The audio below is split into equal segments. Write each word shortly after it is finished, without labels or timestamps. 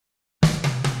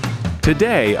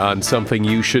Today on Something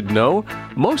You Should Know,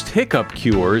 most hiccup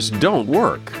cures don't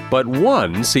work, but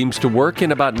one seems to work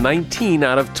in about 19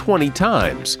 out of 20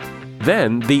 times.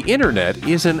 Then, the internet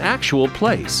is an actual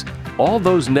place. All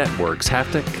those networks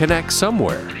have to connect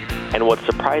somewhere. And what's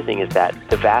surprising is that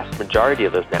the vast majority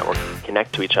of those networks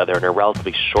connect to each other in a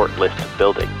relatively short list of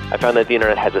buildings. I found that the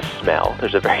internet has a smell.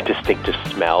 There's a very distinctive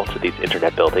smell to these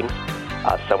internet buildings,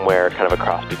 somewhere kind of a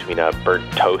cross between a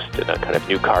burnt toast and a kind of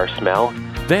new car smell.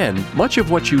 Then, much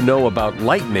of what you know about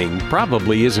lightning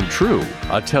probably isn't true.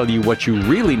 I'll tell you what you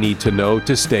really need to know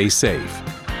to stay safe.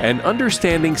 And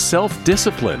understanding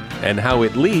self-discipline and how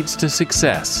it leads to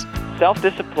success.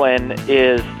 Self-discipline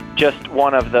is just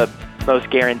one of the most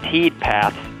guaranteed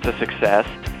paths to success,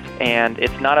 and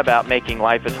it's not about making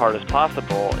life as hard as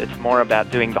possible. It's more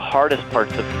about doing the hardest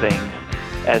parts of things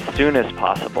as soon as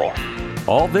possible.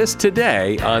 All this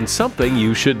today on Something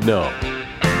You Should Know.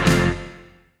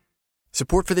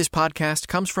 Support for this podcast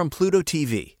comes from Pluto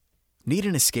TV. Need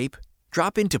an escape?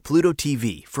 Drop into Pluto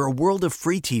TV for a world of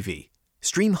free TV.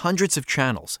 Stream hundreds of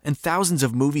channels and thousands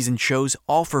of movies and shows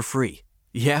all for free.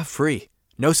 Yeah, free.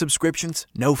 No subscriptions,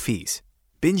 no fees.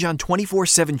 Binge on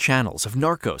 24/7 channels of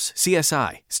Narcos,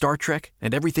 CSI, Star Trek,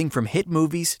 and everything from hit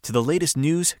movies to the latest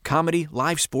news, comedy,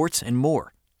 live sports, and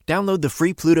more. Download the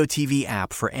free Pluto TV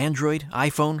app for Android,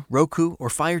 iPhone, Roku, or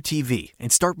Fire TV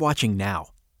and start watching now.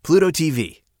 Pluto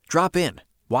TV. Drop in.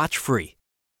 Watch free.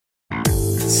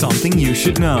 Something you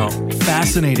should know.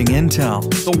 Fascinating intel,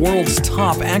 the world's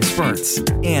top experts,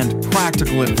 and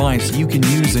practical advice you can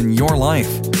use in your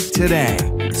life. Today,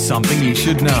 Something You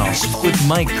Should Know with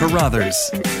Mike Carruthers.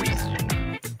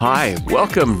 Hi,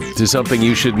 welcome to Something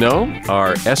You Should Know,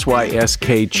 our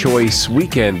SYSK Choice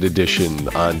Weekend Edition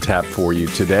on tap for you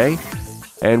today.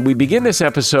 And we begin this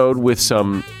episode with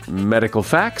some medical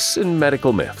facts and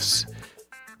medical myths.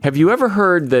 Have you ever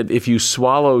heard that if you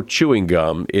swallow chewing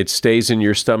gum, it stays in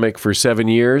your stomach for 7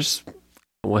 years?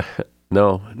 Well,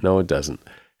 no, it doesn't.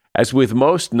 As with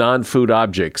most non-food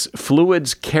objects,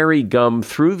 fluids carry gum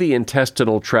through the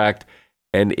intestinal tract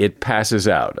and it passes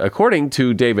out. According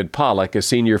to David Pollack, a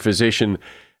senior physician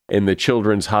in the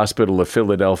Children's Hospital of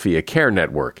Philadelphia Care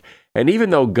Network. And even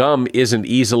though gum isn't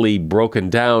easily broken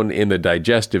down in the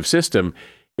digestive system,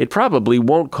 it probably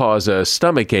won't cause a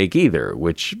stomach ache either,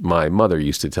 which my mother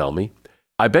used to tell me.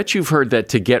 I bet you've heard that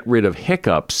to get rid of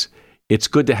hiccups, it's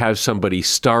good to have somebody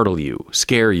startle you,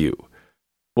 scare you.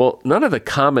 Well, none of the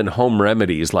common home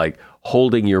remedies like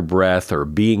holding your breath or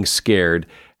being scared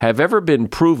have ever been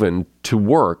proven to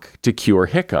work to cure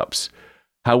hiccups.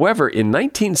 However, in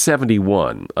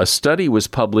 1971, a study was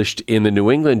published in the New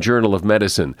England Journal of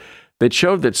Medicine that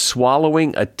showed that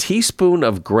swallowing a teaspoon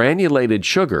of granulated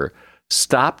sugar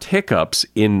stopped hiccups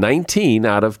in 19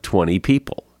 out of 20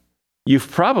 people. You've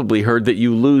probably heard that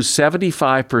you lose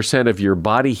 75% of your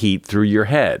body heat through your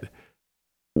head.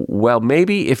 Well,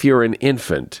 maybe if you're an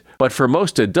infant, but for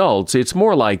most adults, it's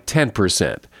more like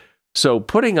 10%. So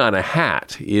putting on a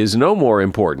hat is no more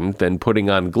important than putting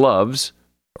on gloves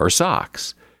or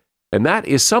socks. And that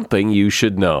is something you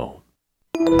should know.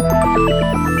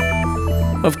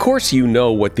 Of course, you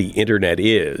know what the internet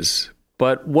is.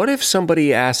 But what if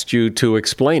somebody asked you to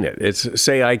explain it?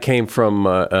 Say I came from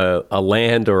a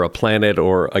land or a planet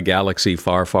or a galaxy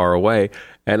far, far away,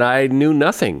 and I knew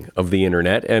nothing of the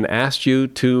internet and asked you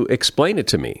to explain it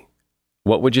to me.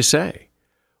 What would you say?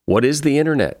 What is the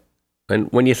internet? And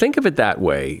when you think of it that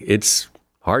way, it's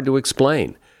hard to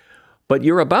explain. But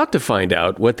you're about to find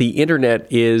out what the internet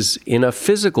is in a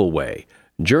physical way.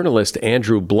 Journalist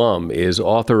Andrew Blum is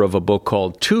author of a book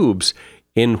called Tubes,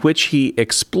 in which he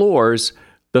explores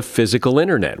the physical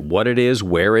internet, what it is,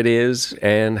 where it is,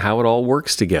 and how it all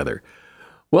works together.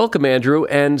 Welcome, Andrew.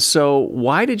 And so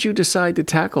why did you decide to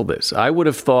tackle this? I would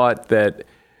have thought that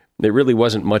there really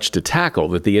wasn't much to tackle,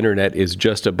 that the internet is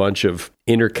just a bunch of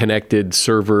interconnected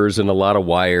servers and a lot of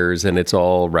wires, and it's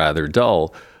all rather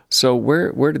dull. So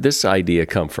where did this idea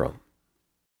come from?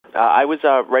 I was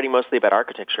writing mostly about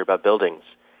architecture, about buildings.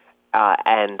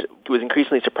 And was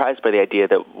increasingly surprised by the idea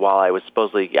that while I was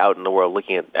supposedly out in the world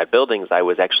looking at buildings, I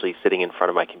was actually sitting in front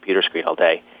of my computer screen all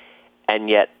day. And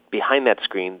yet, behind that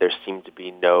screen, there seemed to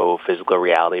be no physical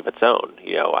reality of its own.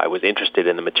 I was interested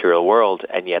in the material world,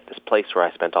 and yet this place where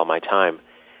I spent all my time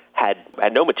had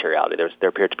no materiality. There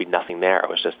appeared to be nothing there. It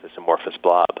was just this amorphous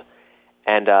blob.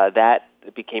 And that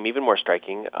became even more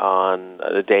striking on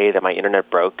the day that my internet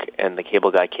broke and the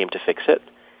cable guy came to fix it,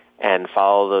 and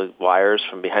follow the wires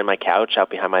from behind my couch out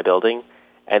behind my building,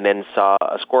 and then saw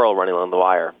a squirrel running along the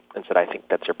wire and said, I think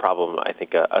that's your problem. I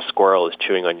think a squirrel is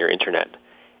chewing on your internet.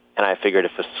 And I figured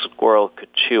if a squirrel could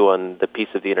chew on the piece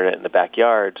of the internet in the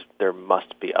backyard, there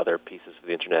must be other pieces of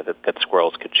the internet that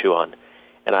squirrels could chew on.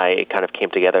 And it kind of came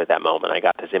together at that moment. I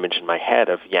got this image in my head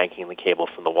of yanking the cable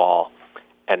from the wall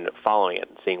and following it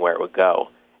and seeing where it would go.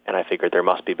 And I figured there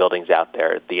must be buildings out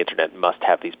there. The internet must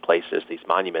have these places, these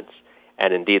monuments.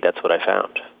 And indeed, that's what I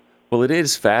found. Well, it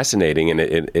is fascinating, and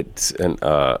it's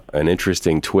an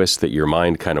interesting twist that your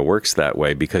mind kind of works that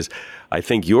way, because I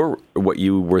think what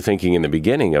you were thinking in the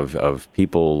beginning of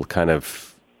people kind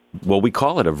of, well, we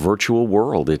call it a virtual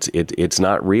world. It's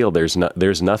not real. There's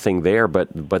nothing there,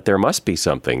 but there must be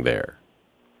something there.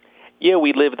 Yeah,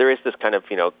 there is this kind of,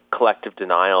 collective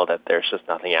denial that there's just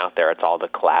nothing out there. It's all the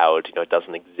cloud, it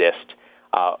doesn't exist.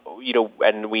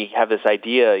 And we have this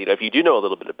idea, if you do know a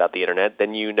little bit about the internet,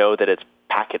 then you know that it's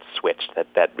packet switched,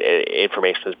 that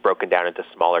information is broken down into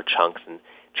smaller chunks and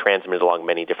transmitted along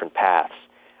many different paths.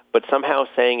 But somehow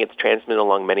saying it's transmitted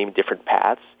along many different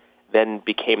paths then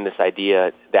became this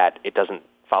idea that it doesn't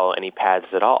follow any paths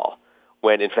at all.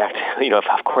 When in fact,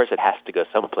 of course it has to go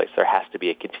someplace. There has to be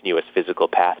a continuous physical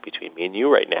path between me and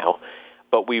you right now.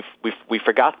 But we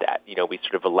forgot that. We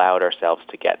sort of allowed ourselves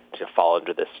to fall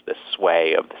under this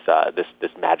sway of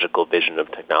this magical vision of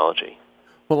technology.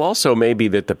 Well, also maybe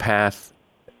that the path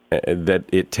that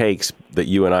it takes, that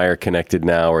you and I are connected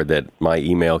now, or that my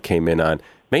email came in on,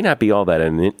 may not be all that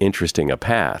interesting a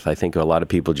path. I think a lot of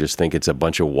people just think it's a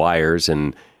bunch of wires,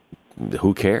 and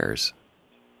who cares?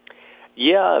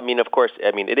 Yeah, of course,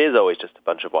 it is always just a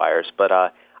bunch of wires, but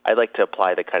I like to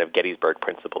apply the kind of Gettysburg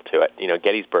principle to it.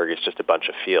 Gettysburg is just a bunch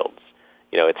of fields.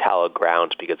 It's hallowed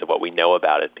ground because of what we know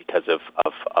about it, because of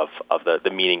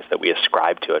the meanings that we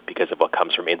ascribe to it, because of what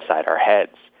comes from inside our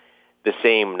heads. The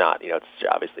same, it's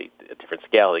obviously a different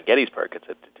scale than Gettysburg. It's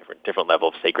a different level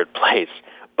of sacred place.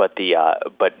 But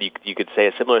you could say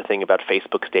a similar thing about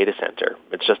Facebook's data center.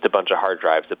 It's just a bunch of hard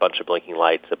drives, a bunch of blinking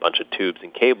lights, a bunch of tubes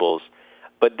and cables.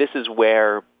 But this is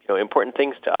where important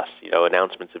things to us,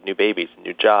 announcements of new babies, and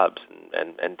new jobs,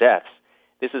 and deaths.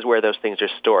 This is where those things are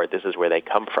stored. This is where they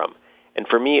come from. And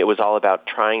for me, it was all about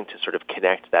trying to sort of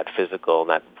connect that physical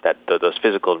and those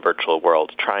physical and virtual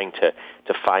worlds, trying to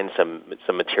find some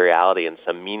materiality and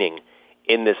some meaning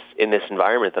in this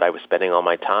environment that I was spending all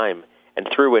my time, and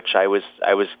through which I was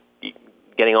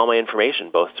getting all my information,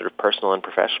 both sort of personal and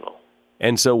professional.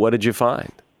 And so, what did you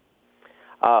find?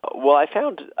 Well, I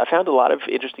found a lot of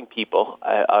interesting people.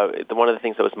 One of the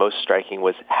things that was most striking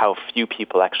was how few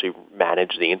people actually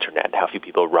manage the internet, how few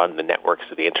people run the networks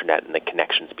of the internet and the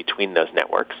connections between those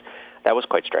networks. That was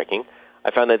quite striking. I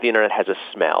found that the internet has a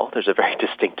smell. There's a very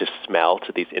distinctive smell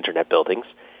to these internet buildings,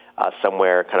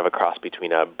 somewhere kind of a cross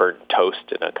between a burnt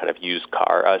toast and a kind of used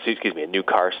car, a new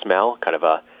car smell, kind of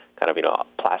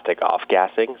plastic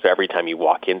off-gassing. So every time you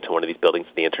walk into one of these buildings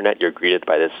of the internet, you're greeted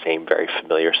by this same very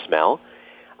familiar smell.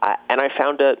 And I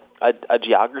found a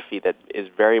geography that is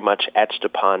very much etched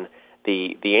upon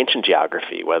the ancient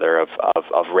geography, whether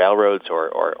of railroads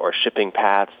or shipping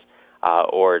paths,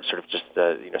 or sort of just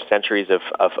the centuries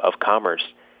of commerce,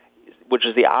 which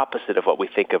is the opposite of what we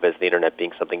think of as the internet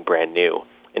being something brand new.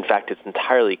 In fact, it's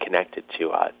entirely connected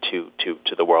to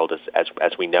the world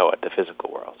as we know it, the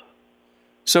physical world.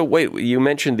 So wait, you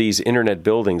mentioned these internet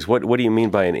buildings. What do you mean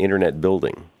by an internet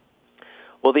building?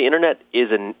 Well, the internet is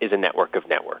a network of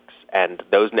networks, and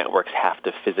those networks have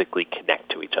to physically connect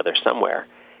to each other somewhere.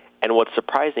 And what's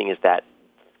surprising is that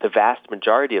the vast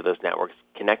majority of those networks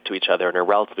connect to each other in a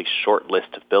relatively short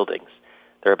list of buildings.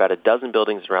 There are about a dozen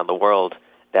buildings around the world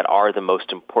that are the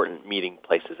most important meeting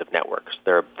places of networks.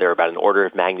 There are about an order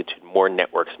of magnitude more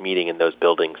networks meeting in those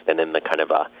buildings than in the kind of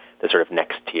the sort of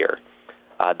next tier.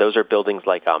 Those are buildings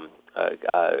like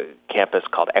a campus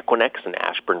called Equinix in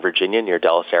Ashburn, Virginia, near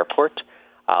Dulles Airport.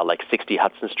 Like 60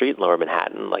 Hudson Street in Lower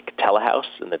Manhattan, like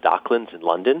Telehouse in the Docklands in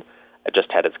London. It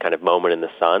just had its kind of moment in the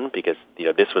sun because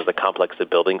this was the complex of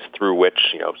buildings through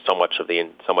which so much of the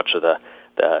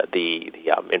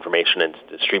information and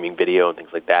the streaming video and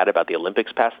things like that about the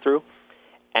Olympics passed through.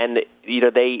 And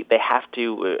they have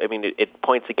to. It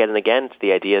points again and again to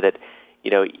the idea that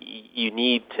you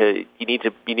need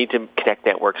to connect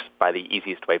networks by the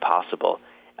easiest way possible.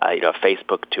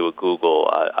 Facebook to a Google,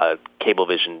 a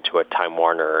Cablevision to a Time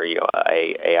Warner,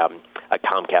 a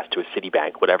Comcast to a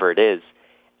Citibank, whatever it is.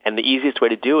 And the easiest way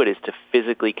to do it is to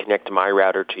physically connect my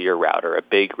router to your router, a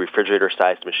big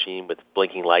refrigerator-sized machine with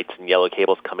blinking lights and yellow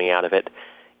cables coming out of it,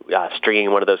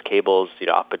 stringing one of those cables,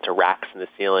 up into racks in the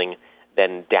ceiling,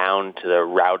 then down to the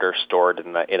router stored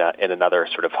in another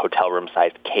sort of hotel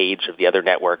room-sized cage of the other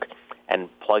network, and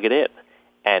plug it in.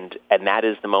 And that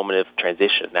is the moment of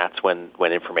transition. That's when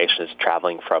information is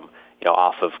traveling from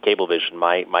off of Cablevision,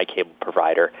 my cable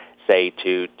provider, say,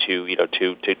 to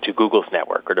Google's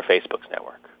network or to Facebook's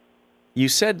network. You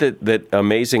said that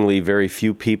amazingly very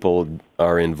few people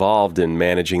are involved in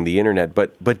managing the internet,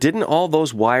 but didn't all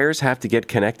those wires have to get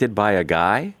connected by a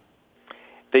guy?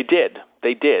 They did.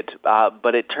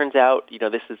 But it turns out,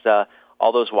 this is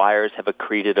all those wires have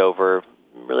accreted over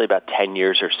really about 10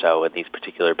 years or so in these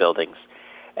particular buildings.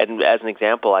 And as an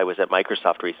example, I was at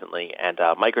Microsoft recently, and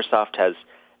Microsoft has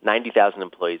 90,000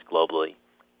 employees globally.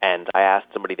 And I asked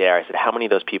somebody there, I said, how many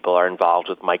of those people are involved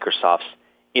with Microsoft's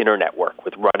inner network,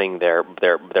 with running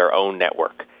their own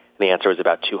network? And the answer was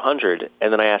about 200.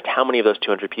 And then I asked how many of those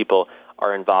 200 people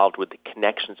are involved with the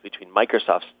connections between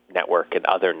Microsoft's network and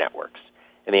other networks.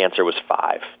 And the answer was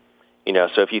 5.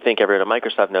 So if you think everyone at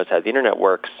Microsoft knows how the internet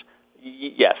works,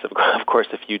 yes, of course,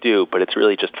 if you do, but it's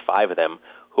really just 5 of them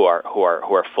who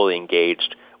are fully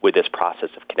engaged with this process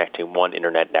of connecting one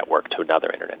internet network to another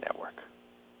internet network.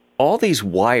 All these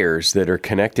wires that are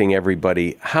connecting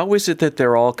everybody, how is it that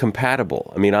they're all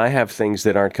compatible? I mean, I have things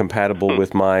that aren't compatible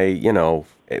with my,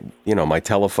 my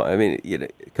telephone. I mean,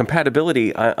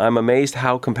 compatibility, I'm amazed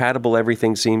how compatible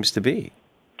everything seems to be.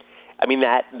 I mean,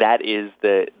 that is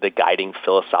the guiding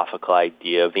philosophical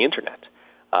idea of the internet.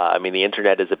 The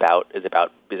internet is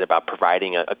about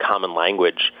providing a common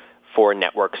language for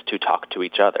networks to talk to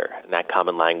each other, and that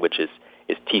common language is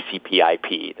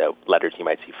TCP/IP, the letters you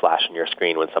might see flash on your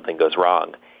screen when something goes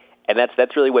wrong, and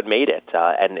that's really what made it.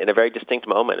 And in a very distinct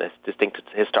moment, a distinct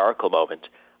historical moment,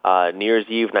 New Year's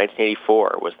Eve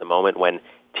 1984 was the moment when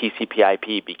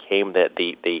TCP/IP became the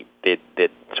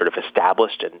sort of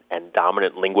established and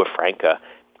dominant lingua franca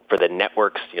for the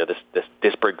networks, this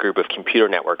disparate group of computer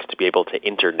networks to be able to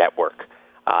inter-network.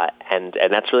 And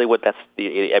that's really what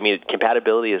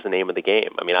compatibility is the name of the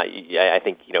game. I mean, I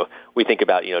think, we think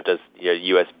about, does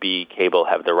USB cable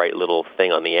have the right little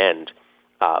thing on the end?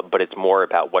 But it's more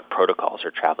about what protocols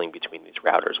are traveling between these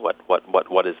routers.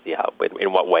 What is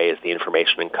in what way is the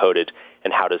information encoded,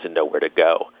 and how does it know where to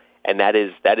go? And that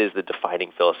is the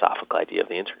defining philosophical idea of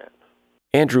the internet.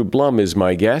 Andrew Blum is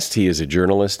my guest. He is a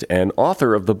journalist and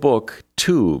author of the book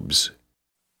Tubes.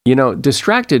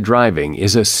 Distracted driving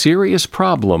is a serious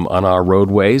problem on our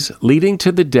roadways, leading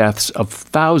to the deaths of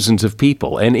thousands of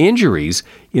people and injuries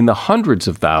in the hundreds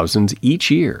of thousands each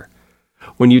year.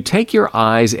 When you take your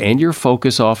eyes and your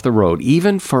focus off the road,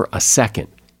 even for a second,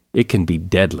 it can be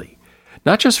deadly.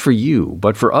 Not just for you,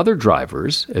 but for other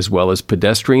drivers, as well as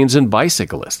pedestrians and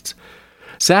bicyclists.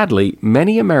 Sadly,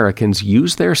 many Americans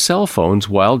use their cell phones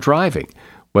while driving,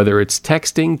 whether it's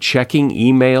texting, checking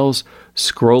emails,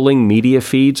 scrolling media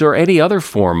feeds, or any other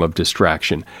form of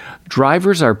distraction.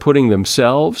 Drivers are putting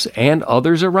themselves and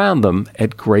others around them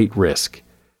at great risk.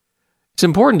 It's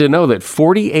important to know that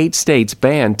 48 states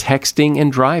ban texting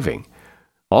and driving.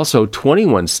 Also,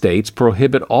 21 states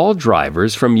prohibit all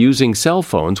drivers from using cell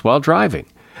phones while driving.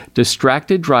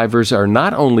 Distracted drivers are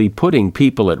not only putting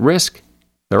people at risk,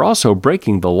 they're also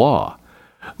breaking the law.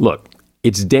 Look,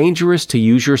 it's dangerous to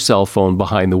use your cell phone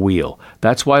behind the wheel.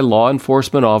 That's why law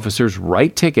enforcement officers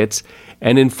write tickets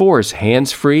and enforce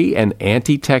hands-free and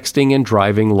anti-texting and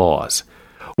driving laws.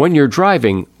 When you're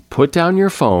driving, put down your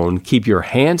phone, keep your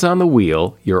hands on the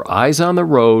wheel, your eyes on the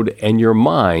road, and your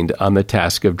mind on the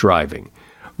task of driving.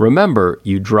 Remember,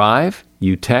 you drive,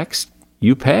 you text,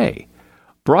 you pay.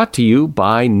 Brought to you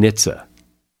by NHTSA.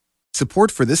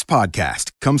 Support for this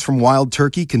podcast comes from Wild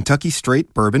Turkey Kentucky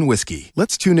Straight Bourbon Whiskey.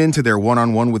 Let's tune in to their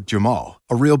one-on-one with Jamal,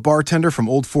 a real bartender from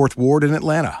Old Fourth Ward in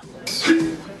Atlanta.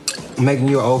 I'm making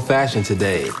you an old-fashioned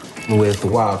today with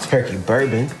Wild Turkey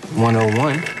Bourbon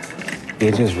 101.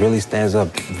 It just really stands up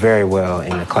very well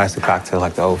in a classic cocktail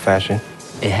like the old-fashioned.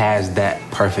 It has that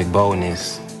perfect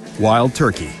boldness. Wild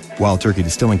Turkey. Wild Turkey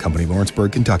Distilling Company,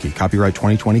 Lawrenceburg, Kentucky. Copyright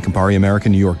 2020, Campari America,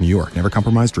 New York, New York. Never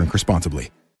compromise, drink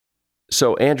responsibly.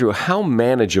 So, Andrew, how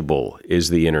manageable is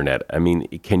the internet? I mean,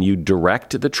 can you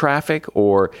direct the traffic,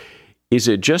 or is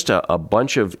it just a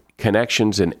bunch of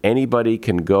connections and anybody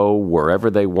can go wherever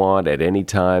they want at any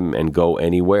time and go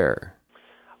anywhere?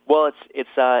 Well, it's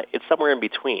somewhere in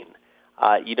between.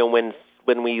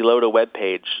 When we load a web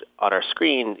page on our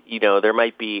screen, there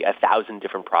might be 1,000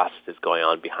 different processes going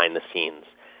on behind the scenes.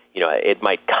 It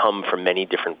might come from many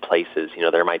different places.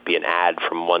 There might be an ad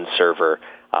from one server,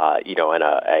 and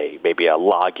maybe a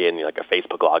login, like a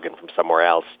Facebook login from somewhere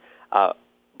else.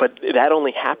 But that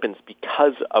only happens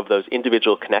because of those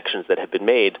individual connections that have been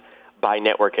made by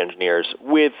network engineers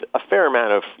with a fair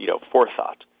amount of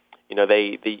forethought.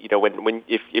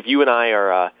 If you and I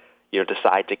are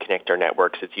decide to connect our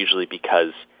networks, it's usually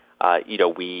because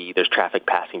there's traffic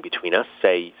passing between us.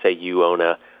 Say you own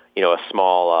a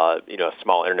small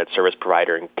internet service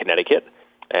provider in Connecticut,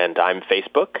 and I'm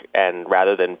Facebook, and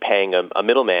rather than paying a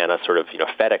middleman, a sort of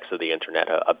FedEx of the internet,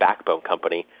 a backbone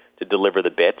company to deliver the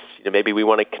bits, maybe we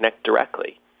want to connect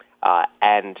directly,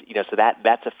 and so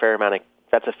that's a fair amount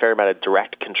of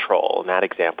direct control in that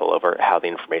example over how the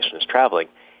information is traveling,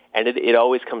 and it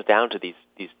always comes down to these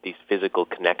physical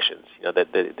connections.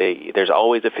 There's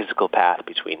always a physical path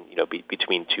between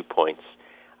 2 points,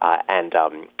 and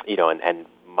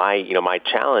my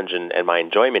challenge and my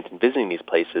enjoyment in visiting these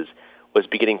places was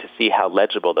beginning to see how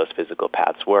legible those physical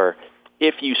paths were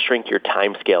if you shrink your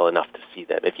time scale enough to see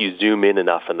them, if you zoom in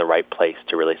enough in the right place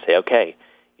to really say, okay,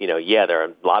 there are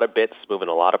a lot of bits moving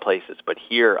a lot of places, but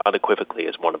here unequivocally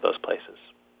is one of those places.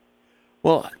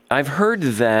 Well, I've heard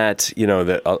that,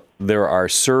 there are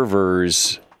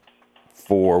servers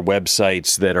for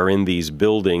websites that are in these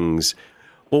buildings.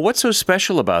 Well, what's so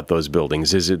special about those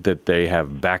buildings? Is it that they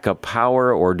have backup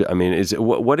power, or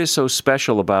what is so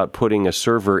special about putting a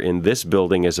server in this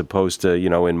building as opposed to,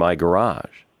 in my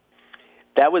garage?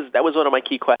 That was one of my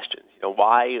key questions.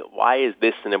 Why is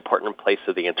this an important place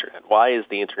of the internet? Why is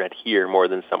the internet here more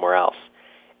than somewhere else?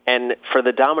 And for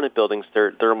the dominant buildings,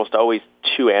 there are almost always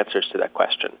two answers to that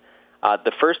question.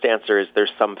 The first answer is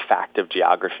there's some fact of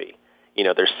geography.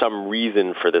 There's some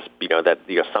reason for this.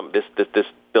 This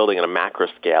building on a macro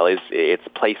scale its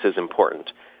place is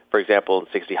important. For example, in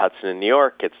 60 Hudson in New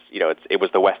York, it was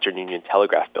the Western Union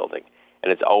Telegraph Building,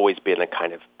 and it's always been a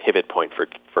kind of pivot point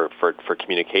for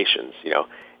communications.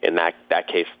 In that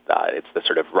case, it's the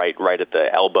sort of right at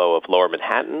the elbow of Lower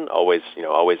Manhattan. Always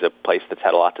a place that's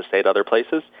had a lot to say at other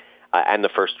places, and the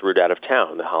first route out of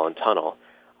town, the Holland Tunnel.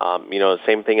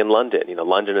 Same thing in London.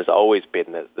 London has always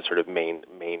been the sort of main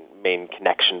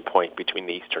connection point between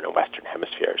the eastern and western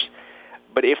hemispheres.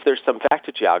 But if there's some fact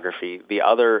of geography, the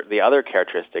other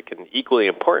characteristic, and equally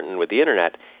important with the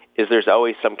internet, is there's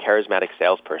always some charismatic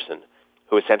salesperson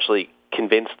who essentially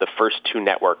convinced the first two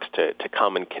networks to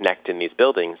come and connect in these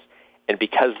buildings. And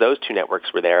because those two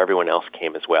networks were there, everyone else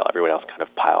came as well. Everyone else kind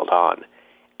of piled on.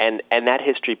 And that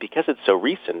history, because it's so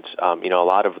recent, a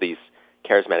lot of these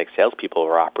charismatic salespeople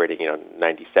were operating,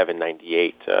 97,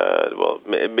 98,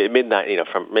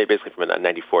 basically from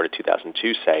 94 to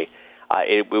 2002, say.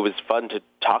 It was fun to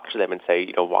talk to them and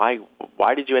say, why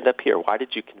did you end up here? Why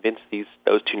did you convince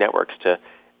those two networks to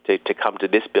come to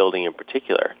this building in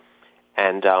particular?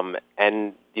 And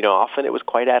often it was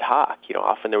quite ad hoc.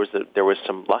 Often there was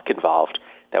some luck involved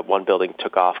that one building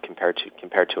took off compared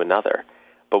to another.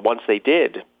 But once they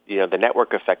did, the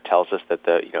network effect tells us that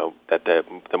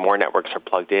the more networks are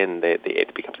plugged in,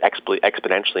 it becomes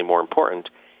exponentially more important.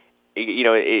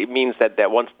 It means that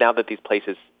now that these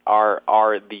places are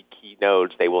the key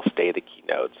nodes, they will stay the key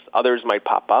nodes. Others might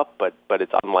pop up, but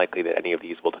it's unlikely that any of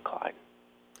these will decline.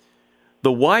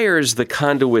 The wires, the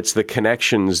conduits, the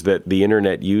connections that the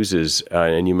internet uses,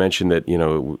 and you mentioned that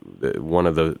one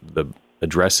of the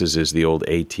addresses is the old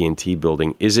AT&T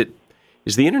building. Is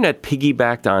the internet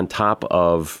piggybacked on top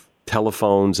of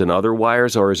telephones and other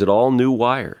wires, or is it all new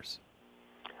wires?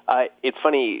 It's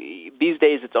funny. These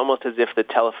days, it's almost as if the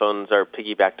telephones are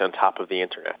piggybacked on top of the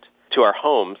internet. To our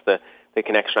homes, the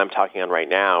connection I'm talking on right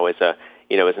now is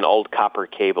an old copper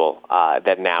cable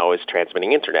that now is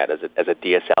transmitting internet as a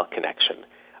DSL connection.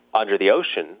 Under the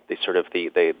ocean,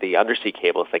 the undersea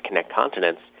cables that connect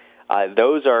continents,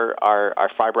 those are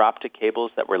fiber optic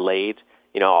cables that were laid,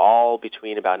 all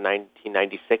between about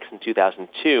 1996 and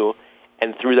 2002,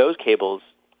 and through those cables,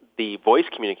 the voice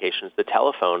communications, the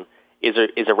telephone, is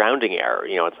a rounding error.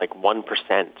 It's like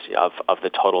 1% of the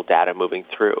total data moving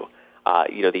through.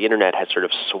 The internet has sort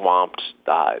of swamped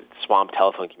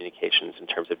telephone communications in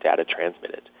terms of data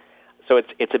transmitted. So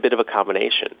it's a bit of a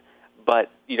combination. But,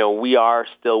 we are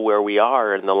still where we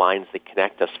are, and the lines that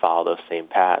connect us follow those same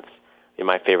paths.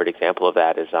 My favorite example of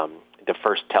that is the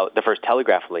first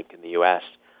telegraph link in the U.S.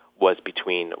 was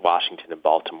between Washington and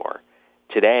Baltimore.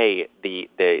 Today, the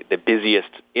busiest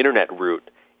internet route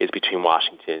is between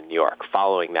Washington and New York,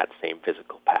 following that same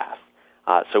physical path.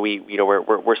 So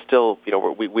we're still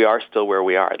we are still where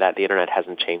we are. That the internet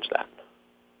hasn't changed that.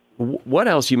 What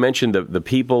else? You mentioned the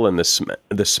people and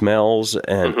the smells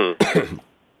and Mm-hmm.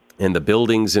 and the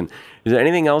buildings. And is there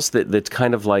anything else that's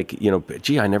kind of like,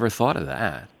 gee, I never thought of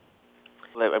that?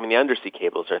 I mean, the undersea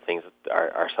cables are things that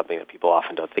are something that people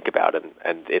often don't think about,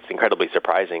 and it's incredibly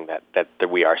surprising that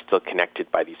we are still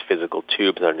connected by these physical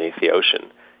tubes underneath the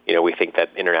ocean. We think that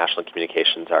international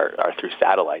communications are through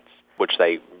satellites, which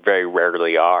they very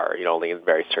rarely are. Only in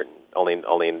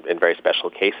very special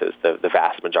cases. The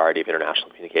vast majority of international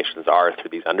communications are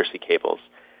through these undersea cables.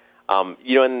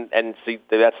 And so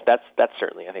that's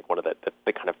certainly, I think, one of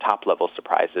the kind of top level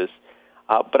surprises.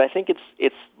 But I think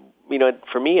it's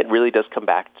for me, it really does come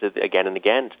back to again and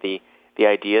again to the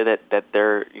idea that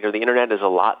the internet is a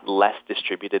lot less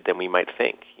distributed than we might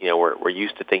think. We're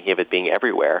used to thinking of it being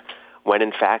everywhere, when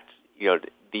in fact,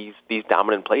 these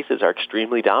dominant places are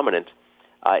extremely dominant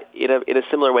in a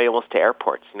similar way almost to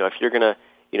airports. If you're gonna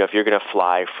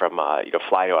fly from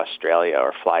fly to Australia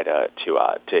or fly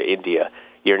to India,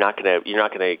 you're not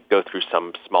gonna go through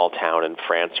some small town in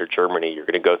France or Germany. You're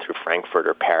gonna go through Frankfurt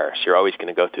or Paris. You're always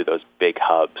gonna go through those big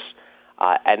hubs.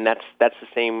 And that's the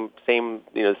same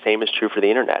is true for the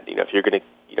internet. If you're going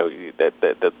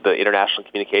to, the international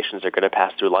communications are going to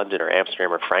pass through London or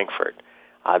Amsterdam or Frankfurt.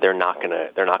 They're not going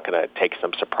to take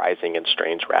some surprising and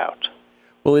strange route.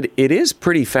 Well, it is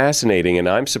pretty fascinating, and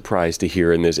I'm surprised to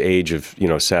hear in this age of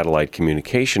satellite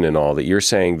communication and all that you're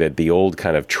saying that the old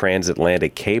kind of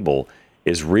transatlantic cable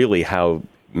is really how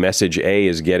message A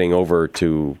is getting over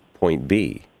to point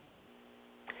B.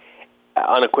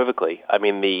 Unequivocally, I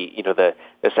mean the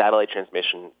satellite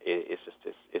transmission is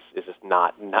just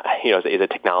not is a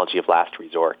technology of last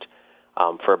resort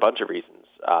for a bunch of reasons.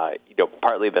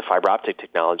 Partly the fiber optic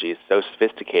technology is so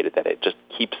sophisticated that it just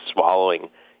keeps swallowing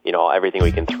everything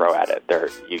we can throw at it.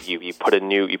 You put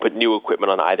new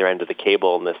equipment on either end of the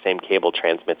cable, and the same cable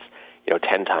transmits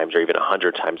 10 times or even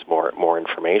 100 times more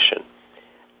information.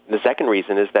 The second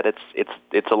reason is that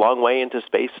it's a long way into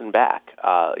space and back.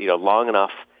 Long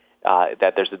enough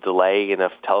that there's a delay in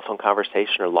a telephone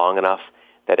conversation, or long enough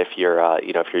that if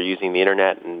you're using the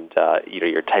internet and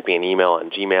you're typing an email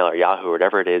on Gmail or Yahoo or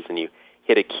whatever it is, and you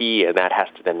hit a key and that has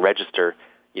to then register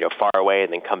far away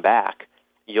and then come back,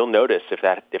 you'll notice if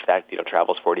that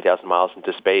travels 40,000 miles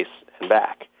into space and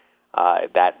back,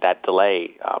 that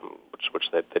delay, which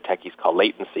the techies call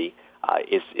latency,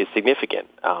 is significant,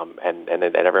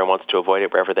 and everyone wants to avoid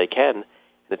it wherever they can.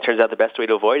 And it turns out the best way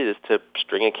to avoid it is to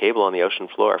string a cable on the ocean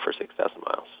floor for 6,000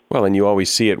 miles. Well, and you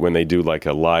always see it when they do like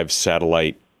a live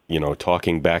satellite,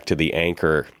 talking back to the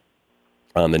anchor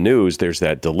on the news. There's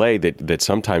that delay that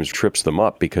sometimes trips them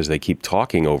up because they keep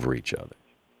talking over each other.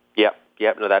 Yep.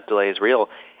 No, that delay is real,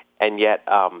 and yet,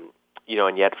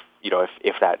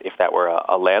 if that were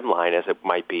a landline, as it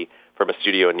might be from a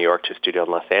studio in New York to a studio in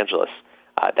Los Angeles,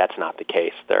 that's not the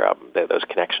case. Those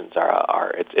connections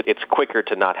it's quicker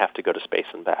to not have to go to space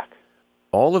and back.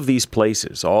 All of these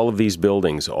places, all of these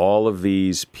buildings, all of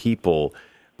these people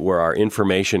where our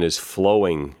information is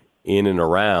flowing in and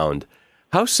around,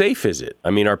 how safe is it? I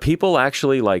mean, are people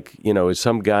actually is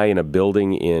some guy in a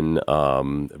building in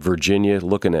Virginia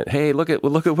looking at, hey, look at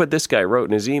what this guy wrote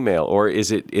in his email, or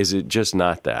is it just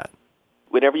not that?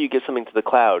 Whenever you give something to the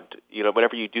cloud,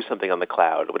 whenever you do something on the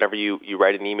cloud, whenever you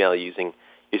write an email using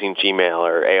Gmail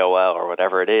or AOL or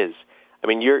whatever it is, I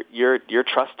mean, you're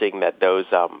trusting that those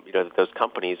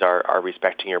companies are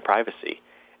respecting your privacy,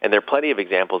 and there are plenty of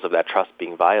examples of that trust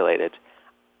being violated.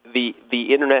 The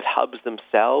internet hubs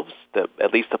themselves,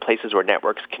 at least the places where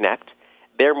networks connect,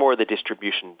 they're more the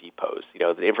distribution depots.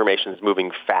 The information is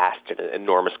moving fast in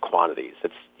enormous quantities.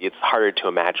 It's harder to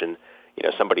imagine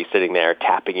somebody sitting there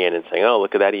tapping in and saying, "Oh,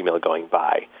 look at that email going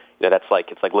by." It's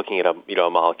like looking at a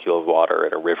molecule of water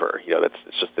in a river.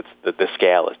 The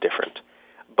scale is different.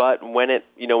 But when it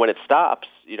stops,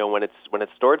 when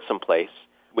it's stored someplace,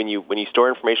 when you store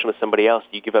information with somebody else,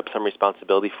 you give up some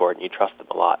responsibility for it and you trust them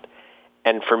a lot.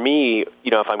 And for me,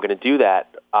 if I'm going to do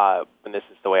that, and this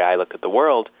is the way I look at the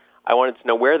world, I wanted to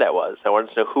know where that was. I wanted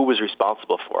to know who was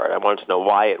responsible for it. I wanted to know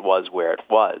why it was where it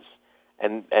was.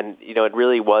 And it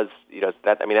really was,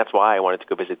 that's why I wanted to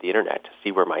go visit the internet, to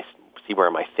see where my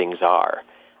things are.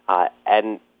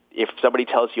 And if somebody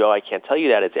tells you, "Oh, I can't tell you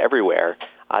that, it's everywhere,"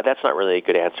 that's not really a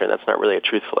good answer, and that's not really a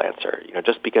truthful answer.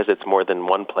 Just because it's more than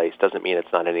one place doesn't mean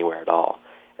it's not anywhere at all.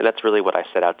 And that's really what I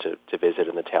set out to visit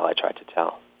in the tale I tried to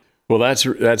tell. Well,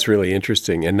 that's really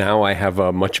interesting. And now I have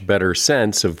a much better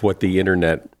sense of what the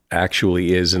internet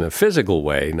actually is in a physical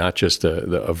way, not just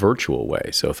a virtual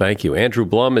way. So thank you. Andrew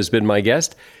Blum has been my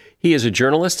guest. He is a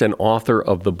journalist and author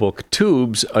of the book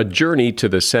Tubes, A Journey to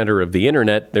the Center of the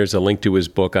Internet. There's a link to his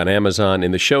book on Amazon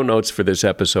in the show notes for this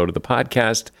episode of the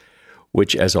podcast,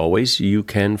 which, as always, you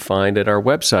can find at our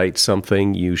website,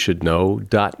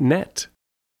 somethingyoushouldknow.net.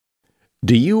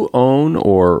 Do you own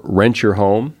or rent your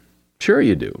home? Sure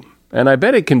you do. And I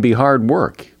bet it can be hard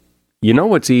work. You know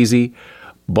what's easy?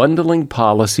 Bundling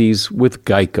policies with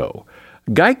Geico.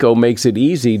 Geico makes it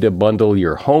easy to bundle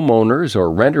your homeowner's or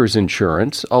renter's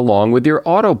insurance along with your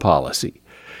auto policy.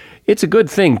 It's a good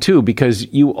thing, too,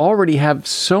 because you already have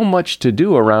so much to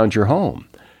do around your home.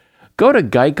 Go to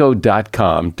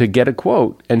geico.com to get a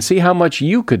quote and see how much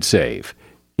you could save.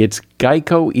 It's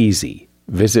Geico Easy.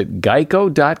 Visit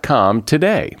geico.com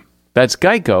today. That's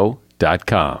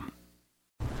geico.com.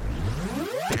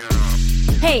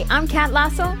 Hey, I'm Kat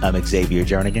Lasso. I'm Xavier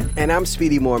Jernigan. And I'm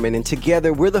Speedy Mormon, and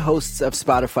together we're the hosts of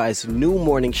Spotify's new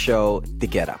morning show, The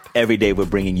Get Up. Every day we're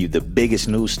bringing you the biggest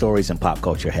news stories and pop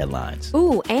culture headlines.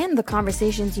 Ooh, and the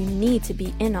conversations you need to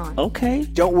be in on. Okay.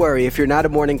 Don't worry, if you're not a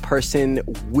morning person,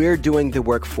 we're doing the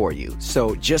work for you.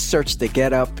 So just search The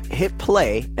Get Up, hit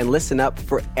play, and listen up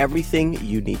for everything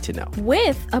you need to know.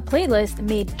 With a playlist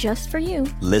made just for you.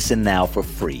 Listen now for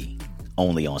free,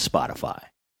 only on Spotify.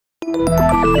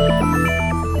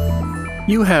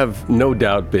 You have no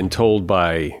doubt been told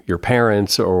by your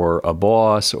parents or a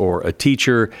boss or a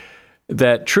teacher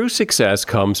that true success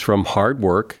comes from hard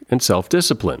work and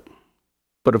self-discipline.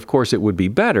 But of course, it would be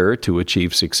better to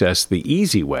achieve success the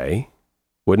easy way,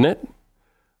 wouldn't it?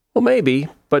 Well, maybe,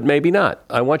 but maybe not.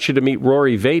 I want you to meet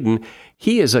Rory Vaden.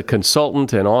 He is a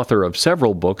consultant and author of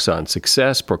several books on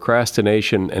success,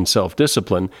 procrastination, and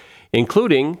self-discipline,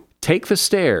 including Take the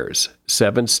Stairs,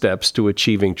 7 Steps to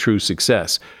Achieving True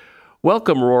Success.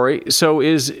 Welcome, Rory. So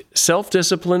is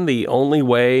self-discipline the only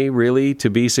way, really,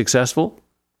 to be successful?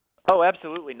 Oh,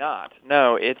 absolutely not.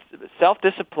 No,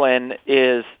 self-discipline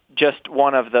is just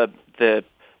one of the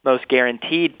most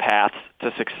guaranteed paths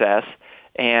to success,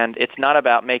 and it's not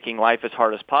about making life as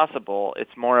hard as possible.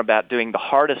 It's more about doing the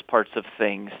hardest parts of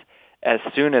things as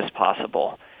soon as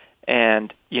possible.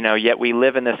 And, yet we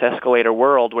live in this escalator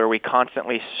world where we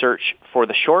constantly search for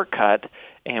the shortcut,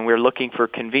 and we're looking for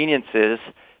conveniences,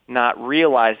 not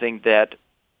realizing that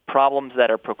problems that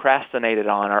are procrastinated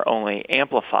on are only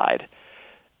amplified.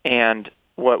 And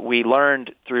what we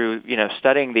learned through,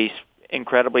 studying these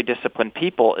incredibly disciplined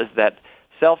people is that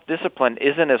self-discipline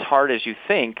isn't as hard as you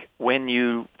think when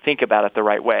you think about it the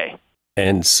right way.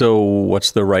 And so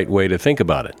what's the right way to think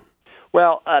about it?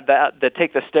 Well, the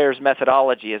Take the Stairs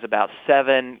methodology is about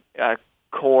 7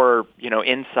 core,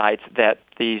 insights that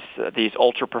these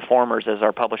ultra performers, as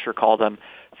our publisher called them,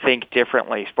 think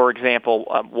differently. For example,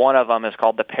 one of them is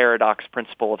called the paradox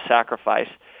principle of sacrifice,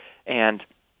 and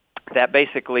that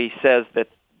basically says that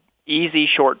easy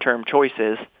short-term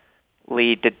choices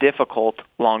lead to difficult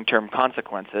long-term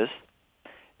consequences.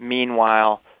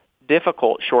 Meanwhile,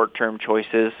 difficult short-term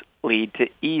choices lead to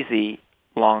easy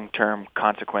long-term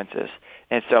consequences.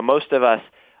 And so most of us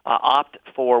opt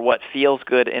for what feels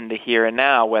good in the here and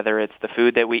now, whether it's the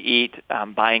food that we eat,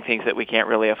 buying things that we can't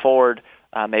really afford,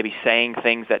 maybe saying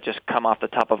things that just come off the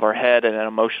top of our head in an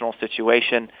emotional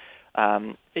situation,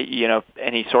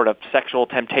 any sort of sexual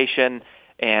temptation.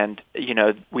 And,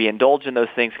 we indulge in those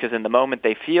things because in the moment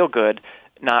they feel good,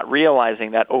 not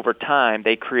realizing that over time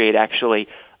they create actually,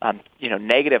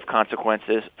 negative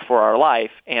consequences for our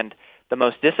life. And the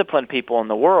most disciplined people in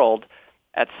the world,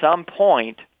 at some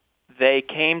point, they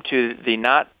came to the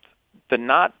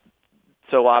not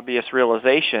so obvious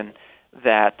realization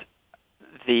that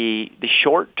the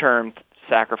short-term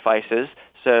sacrifices,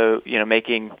 so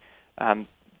making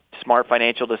smart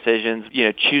financial decisions,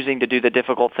 choosing to do the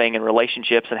difficult thing in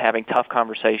relationships and having tough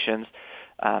conversations,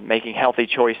 making healthy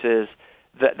choices,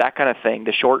 that kind of thing,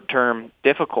 the short-term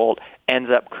difficult ends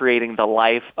up creating the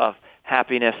life of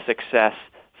happiness, success,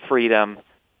 freedom,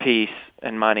 peace,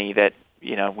 and money that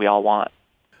we all want.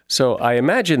 So I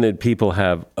imagine that people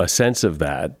have a sense of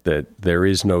that there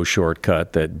is no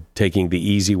shortcut, that taking the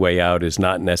easy way out is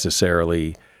not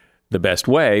necessarily the best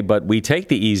way, but we take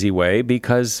the easy way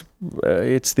because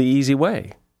it's the easy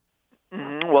way.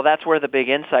 Mm-hmm. Well, that's where the big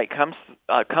insight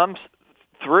comes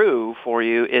through for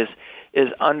you is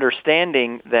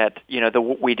understanding that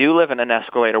we do live in an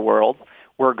escalator world.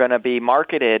 We're going to be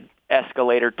marketed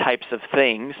escalator types of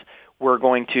things. We're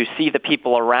going to see the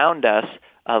people around us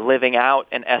living out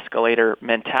an escalator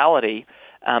mentality.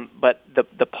 But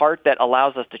the part that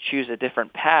allows us to choose a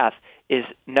different path is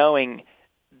knowing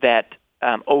that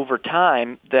over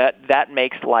time that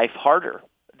makes life harder.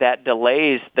 That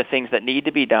delays the things that need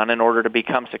to be done in order to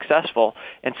become successful.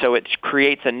 And so it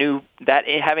creates having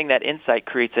that insight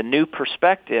creates a new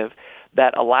perspective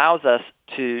that allows us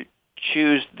to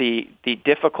choose the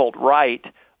difficult right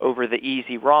over the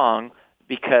easy wrong,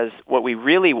 because what we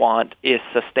really want is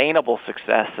sustainable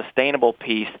success, sustainable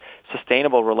peace,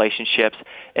 sustainable relationships.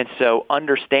 And so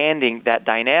understanding that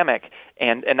dynamic,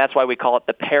 and that's why we call it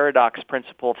the paradox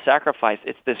principle of sacrifice.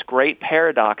 It's this great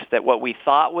paradox that what we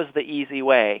thought was the easy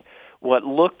way, what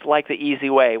looked like the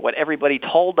easy way, what everybody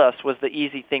told us was the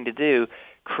easy thing to do,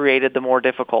 created the more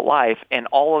difficult life. And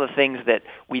all of the things that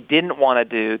we didn't want to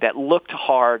do, that looked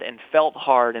hard and felt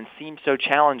hard and seemed so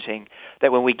challenging,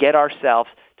 that when we get ourselves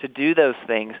to do those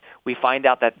things, we find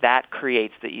out that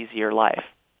creates the easier life.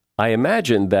 I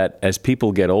imagine that as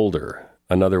people get older,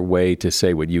 another way to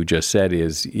say what you just said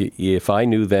is, if I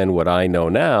knew then what I know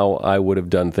now, I would have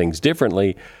done things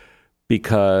differently,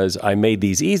 because I made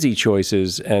these easy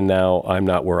choices and now I'm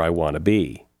not where I want to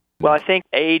be? Well, I think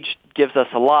age gives us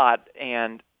a lot,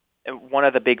 and one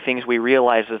of the big things we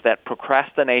realize is that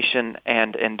procrastination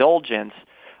and indulgence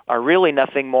are really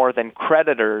nothing more than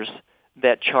creditors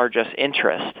that charge us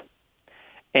interest.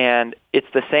 And it's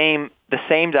the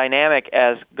same dynamic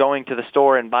as going to the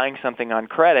store and buying something on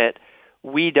credit.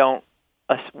 We don't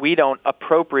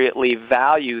appropriately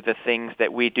value the things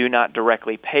that we do not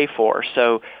directly pay for.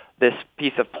 So this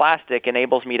piece of plastic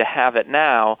enables me to have it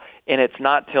now, and it's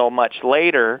not till much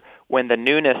later when the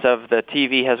newness of the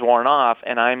TV has worn off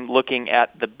and I'm looking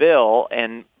at the bill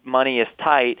and money is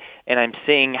tight and I'm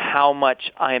seeing how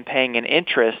much I am paying in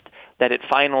interest that it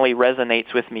finally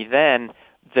resonates with me then.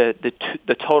 The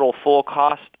total full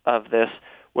cost of this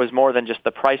was more than just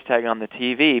the price tag on the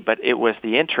TV, but it was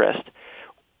the interest.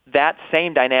 That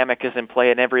same dynamic is in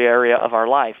play in every area of our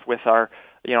life. With our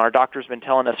doctor's been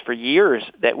telling us for years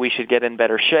that we should get in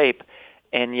better shape,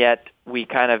 and yet we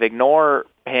kind of ignore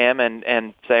him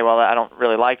and say, well, I don't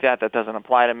really like that. That doesn't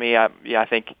apply to me. I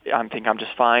think I'm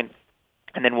just fine.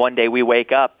 And then one day we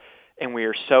wake up and we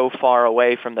are so far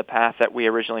away from the path that we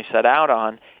originally set out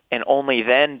on, and only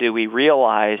then do we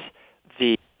realize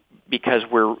because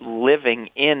we're living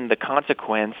in the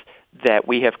consequence that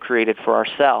we have created for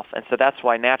ourselves. And so that's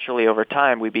why naturally over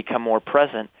time we become more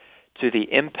present to the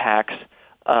impacts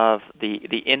of the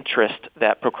interest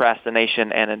that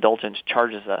procrastination and indulgence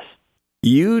charges us.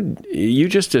 You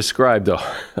just described a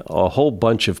whole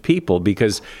bunch of people,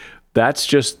 because that's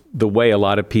just the way a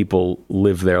lot of people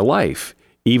live their life.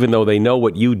 Even though they know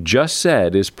what you just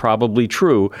said is probably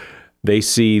true, they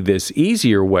see this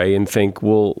easier way and think,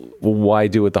 well, why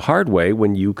do it the hard way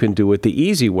when you can do it the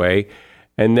easy way?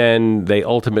 And then they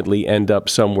ultimately end up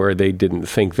somewhere they didn't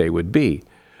think they would be.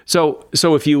 So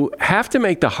if you have to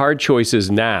make the hard choices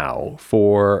now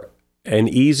for an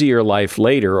easier life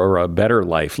later or a better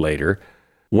life later,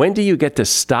 when do you get to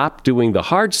stop doing the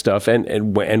hard stuff,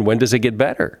 and when does it get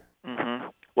better? Mm-hmm.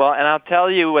 Well, and I'll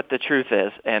tell you what the truth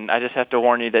is, and I just have to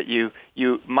warn you that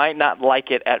you might not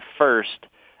like it at first,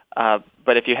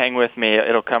 but if you hang with me,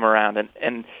 it'll come around.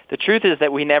 And the truth is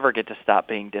that we never get to stop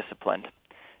being disciplined.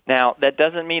 Now, that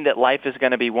doesn't mean that life is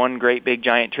going to be one great big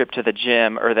giant trip to the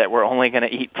gym, or that we're only going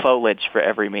to eat foliage for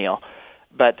every meal.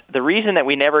 But the reason that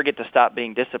we never get to stop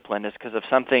being disciplined is because of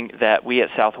something that we at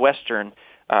Southwestern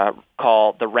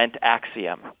call the rent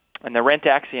axiom. And the rent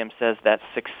axiom says that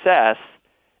success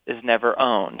is never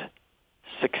owned.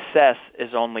 Success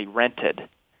is only rented,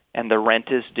 and the rent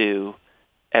is due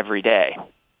every day.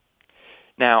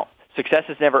 Now, success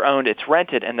is never owned, it's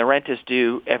rented, and the rent is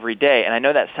due every day. And I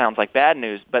know that sounds like bad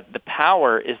news, but the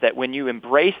power is that when you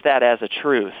embrace that as a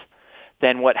truth,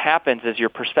 then what happens is your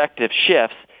perspective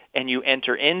shifts and you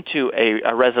enter into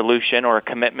a resolution or a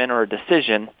commitment or a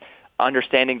decision,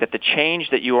 understanding that the change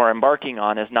that you are embarking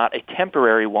on is not a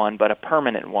temporary one, but a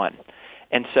permanent one.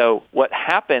 And so what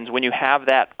happens when you have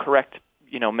that correct,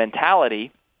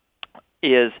 mentality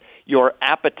is your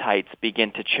appetites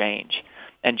begin to change.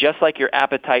 And just like your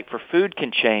appetite for food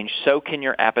can change, so can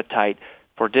your appetite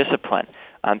for discipline.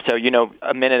 So,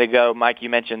 a minute ago, Mike, you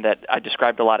mentioned that I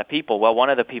described a lot of people. Well, one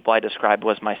of the people I described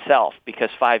was myself, because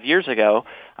 5 years ago,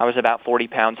 I was about 40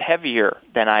 pounds heavier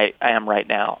than I am right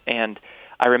now. And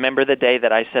I remember the day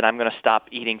that I said, I'm going to stop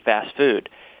eating fast food.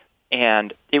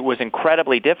 And it was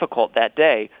incredibly difficult that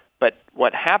day. But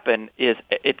what happened is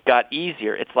it got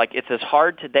easier. It's like it's as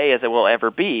hard today as it will ever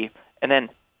be. And then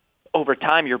over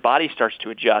time, your body starts to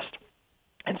adjust.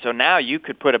 And so now you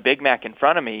could put a Big Mac in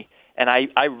front of me, and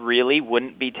I really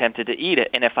wouldn't be tempted to eat it.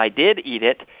 And if I did eat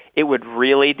it, it would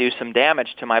really do some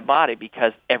damage to my body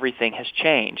because everything has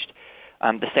changed.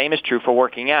 The same is true for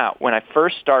working out. When I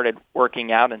first started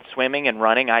working out and swimming and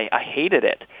running, I hated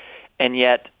it. And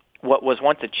yet what was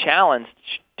once a challenge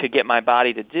to get my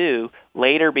body to do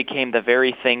later became the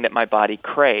very thing that my body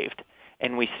craved.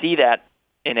 And we see that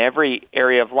in every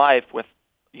area of life with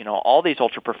all these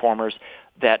ultra performers,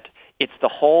 that it's the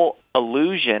whole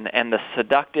illusion and the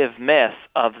seductive myth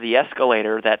of the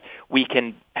escalator that we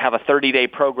can have a 30-day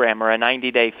program or a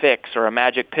 90-day fix or a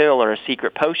magic pill or a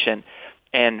secret potion.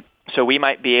 And so we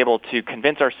might be able to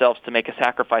convince ourselves to make a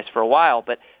sacrifice for a while,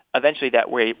 but eventually that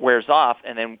wears off,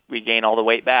 and then we gain all the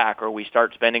weight back, or we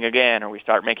start spending again, or we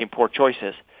start making poor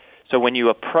choices. So when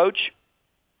you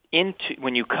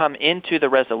come into the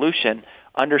resolution,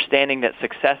 understanding that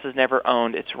success is never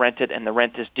owned, it's rented, and the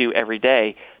rent is due every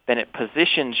day, then it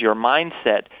positions your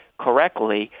mindset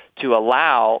correctly to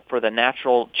allow for the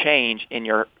natural change in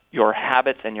your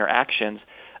habits and your actions.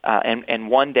 And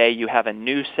one day you have a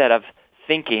new set of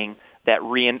thinking that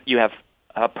you have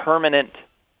permanent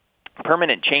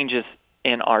changes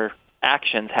in our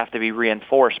actions have to be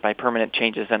reinforced by permanent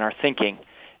changes in our thinking.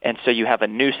 And so you have a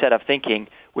new set of thinking,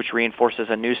 which reinforces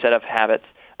a new set of habits,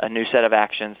 a new set of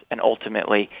actions, and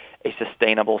ultimately a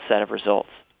sustainable set of results.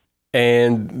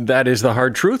 And that is the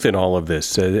hard truth in all of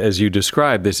this. As you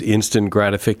described, this instant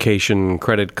gratification,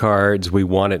 credit cards, we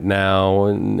want it now,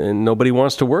 and nobody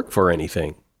wants to work for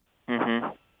anything. Mm-hmm.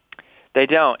 They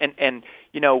don't. And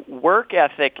work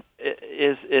ethic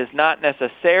is not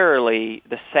necessarily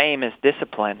the same as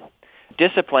discipline.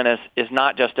 Discipline is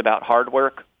not just about hard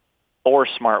work or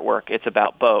smart work. It's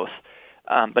about both.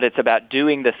 But it's about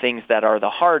doing the things that are the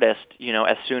hardest,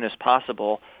 as soon as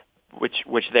possible,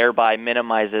 which thereby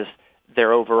minimizes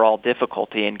their overall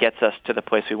difficulty and gets us to the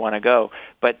place we want to go.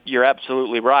 But you're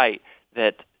absolutely right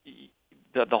that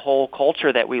the whole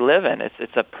culture that we live in,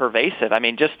 it's a pervasive. I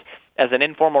mean, just as an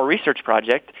informal research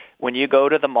project, when you go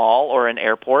to the mall or an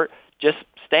airport, just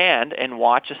stand and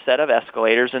watch a set of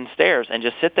escalators and stairs and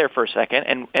just sit there for a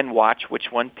second and watch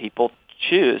which one people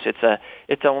choose.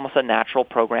 It's almost a natural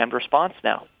programmed response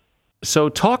now. So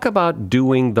talk about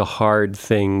doing the hard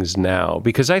things now,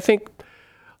 because I think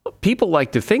people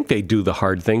like to think they do the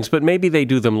hard things, but maybe they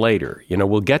do them later.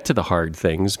 We'll get to the hard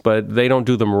things, but they don't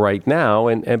do them right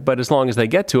now. But as long as they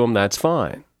get to them, that's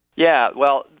fine. Yeah,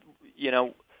 well,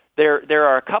 there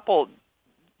are a couple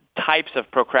types of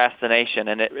procrastination,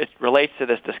 and it relates to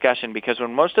this discussion because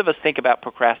when most of us think about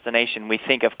procrastination, we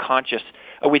think of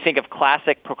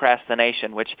classic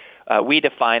procrastination, which we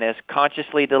define as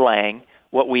consciously delaying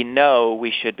what we know we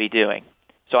should be doing.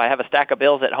 So I have a stack of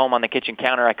bills at home on the kitchen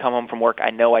counter. I come home from work. I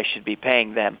know I should be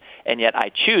paying them, and yet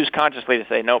I choose consciously to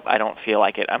say, nope, I don't feel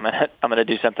like it. I'm gonna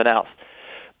do something else.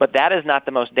 But that is not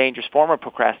the most dangerous form of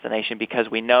procrastination because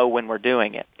we know when we're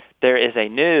doing it. There is a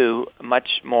new,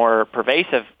 much more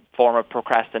pervasive form of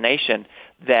procrastination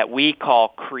that we call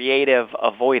creative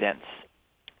avoidance.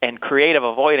 And creative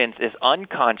avoidance is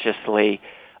unconsciously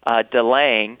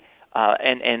delaying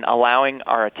and allowing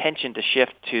our attention to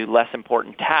shift to less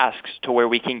important tasks to where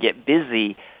we can get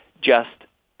busy just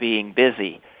being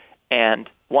busy. And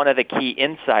one of the key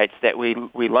insights that we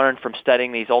learned from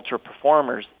studying these ultra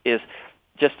performers is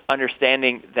just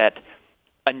understanding that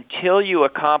until you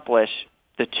accomplish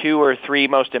the 2 or 3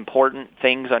 most important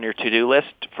things on your to-do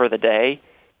list for the day,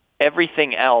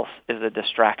 everything else is a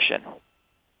distraction.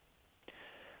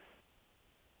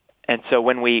 And so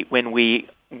when we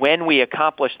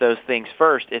accomplish those things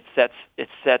first, it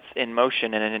sets in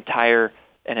motion an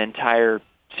entire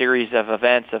series of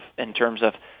events in terms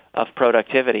of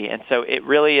productivity. And so it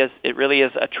really is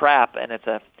a trap, and it's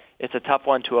a tough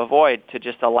one to avoid, to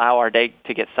just allow our day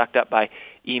to get sucked up by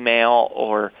email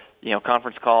or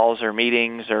conference calls or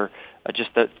meetings or just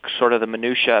the sort of the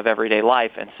minutia of everyday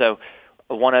life. And so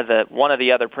one of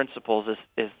the other principles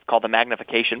is called the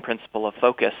magnification principle of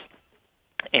focus.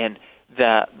 And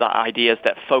the idea is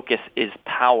that focus is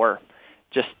power.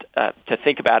 Just to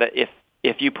think about it,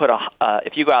 if you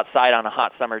go outside on a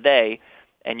hot summer day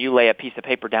and you lay a piece of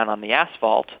paper down on the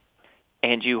asphalt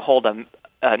and you hold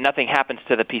nothing happens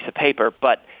to the piece of paper.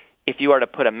 But if you are to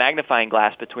put a magnifying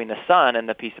glass between the sun and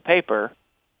the piece of paper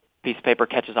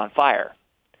catches on fire.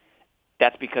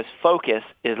 That's because focus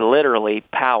is literally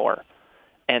power.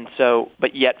 And so,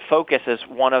 but yet focus is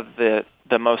one of the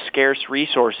most scarce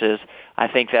resources, I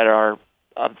think, that are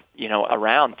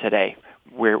around today.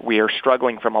 We are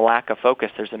struggling from a lack of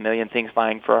focus. There's a million things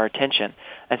vying for our attention.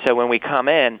 And so when we come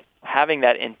in, having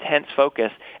that intense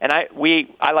focus, and I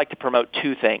like to promote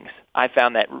 2 things. I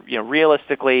found that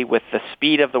realistically, with the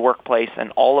speed of the workplace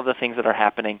and all of the things that are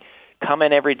happening, come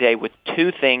in every day with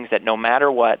 2 things that no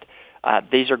matter what,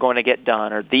 these are going to get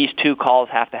done, or these 2 calls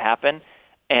have to happen,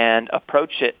 and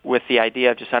approach it with the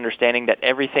idea of just understanding that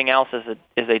everything else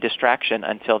is a distraction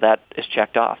until that is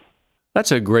checked off.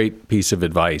 That's a great piece of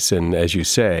advice, and as you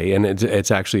say, and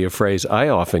it's actually a phrase I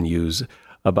often use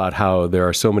about how there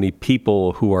are so many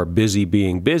people who are busy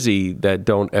being busy that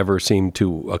don't ever seem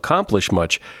to accomplish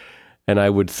much. And I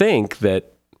would think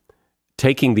that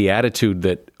taking the attitude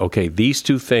that, okay, these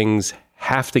 2 things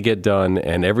have to get done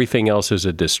and everything else is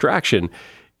a distraction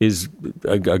is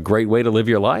a great way to live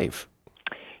your life.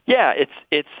 Yeah,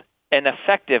 it's an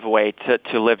effective way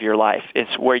to live your life.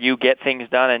 It's where you get things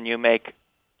done and you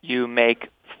make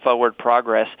forward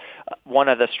progress. One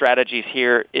of the strategies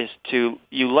here is you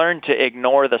learn to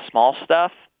ignore the small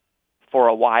stuff for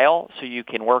a while so you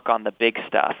can work on the big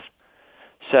stuff.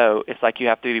 So it's like you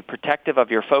have to be protective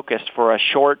of your focus for a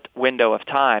short window of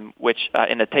time, which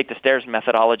in the Take the Stairs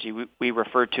methodology, we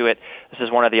refer to it. This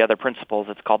is one of the other principles.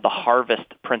 It's called the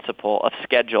harvest principle of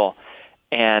schedule.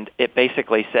 And it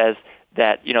basically says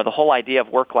that, the whole idea of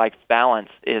work-life balance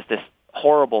is this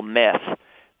horrible myth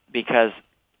because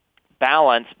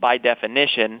balance, by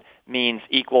definition, means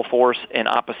equal force in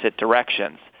opposite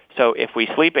directions. So if we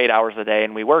sleep 8 hours a day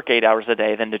and we work 8 hours a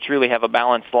day, then to truly have a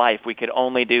balanced life, we could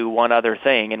only do one other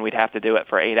thing, and we'd have to do it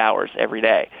for 8 hours every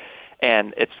day.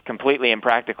 And it's completely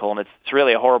impractical, and it's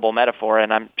really a horrible metaphor,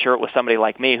 and I'm sure it was somebody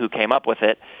like me who came up with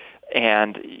it,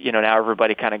 and now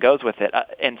everybody kind of goes with it.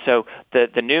 And so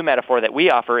the new metaphor that we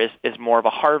offer is more of a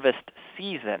harvest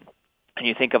season. And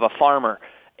you think of a farmer,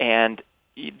 and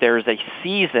there's a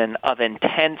season of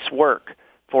intense work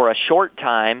for a short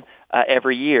time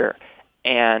every year.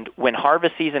 And when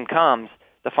harvest season comes,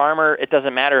 the farmer, it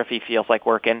doesn't matter if he feels like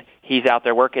working, he's out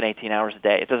there working 18 hours a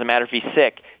day. It doesn't matter if he's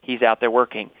sick, he's out there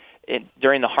working.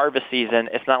 During the harvest season,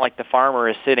 it's not like the farmer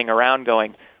is sitting around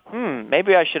going,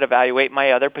 maybe I should evaluate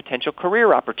my other potential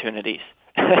career opportunities.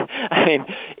 I mean,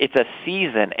 it's a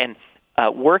season, and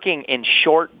working in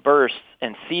short bursts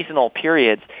and seasonal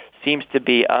periods seems to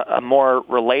be a more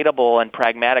relatable and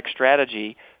pragmatic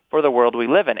strategy for the world we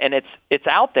live in. And it's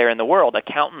out there in the world.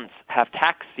 Accountants have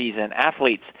tax season.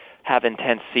 Athletes have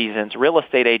intense seasons. Real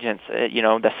estate agents,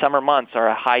 the summer months are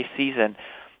a high season.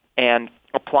 And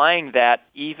applying that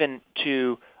even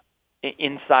to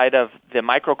inside of the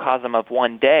microcosm of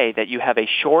one day, that you have a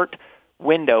short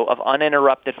window of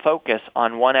uninterrupted focus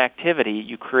on one activity,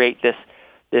 you create this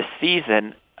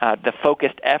season. The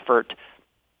focused effort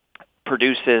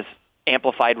produces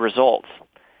amplified results.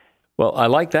 Well, I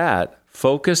like that.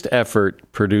 Focused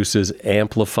effort produces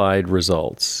amplified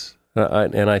results.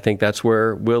 And I think that's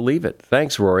where we'll leave it.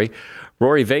 Thanks, Rory.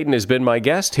 Rory Vaden has been my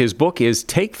guest. His book is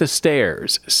Take the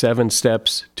Stairs, 7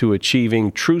 Steps to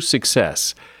Achieving True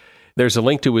Success. There's a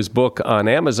link to his book on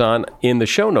Amazon in the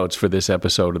show notes for this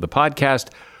episode of the podcast,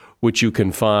 which you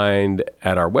can find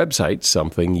at our website,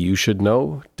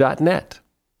 somethingyoushouldknow.net.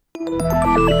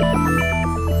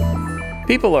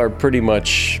 People are pretty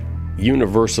much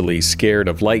universally scared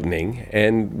of lightning,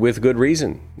 and with good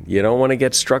reason. You don't want to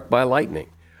get struck by lightning.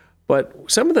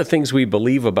 But some of the things we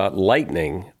believe about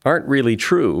lightning aren't really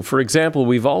true. For example,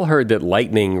 we've all heard that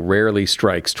lightning rarely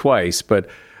strikes twice, but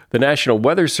the National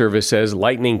Weather Service says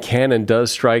lightning can and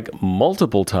does strike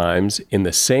multiple times in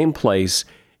the same place,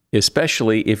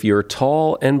 especially if you're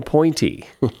tall and pointy.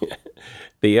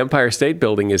 The Empire State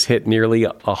Building is hit nearly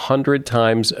 100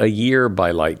 times a year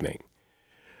by lightning.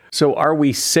 So are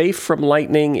we safe from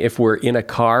lightning if we're in a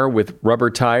car with rubber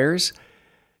tires?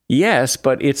 Yes,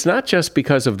 but it's not just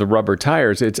because of the rubber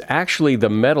tires. It's actually the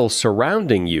metal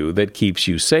surrounding you that keeps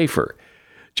you safer.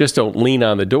 Just don't lean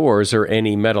on the doors or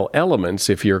any metal elements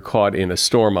if you're caught in a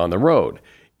storm on the road.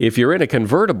 If you're in a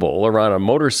convertible or on a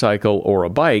motorcycle or a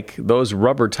bike, those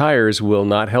rubber tires will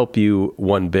not help you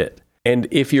one bit. And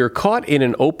if you're caught in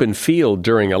an open field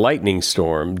during a lightning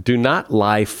storm, do not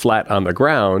lie flat on the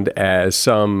ground, as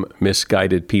some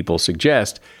misguided people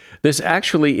suggest. This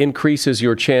actually increases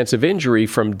your chance of injury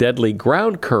from deadly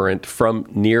ground current from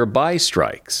nearby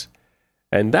strikes.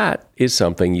 And that is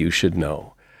something you should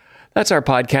know. That's our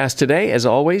podcast today. As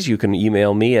always, you can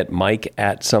email me at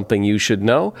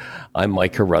mike@somethingyoushouldknow. I'm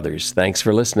Mike Carruthers. Thanks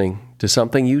for listening to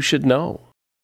Something You Should Know.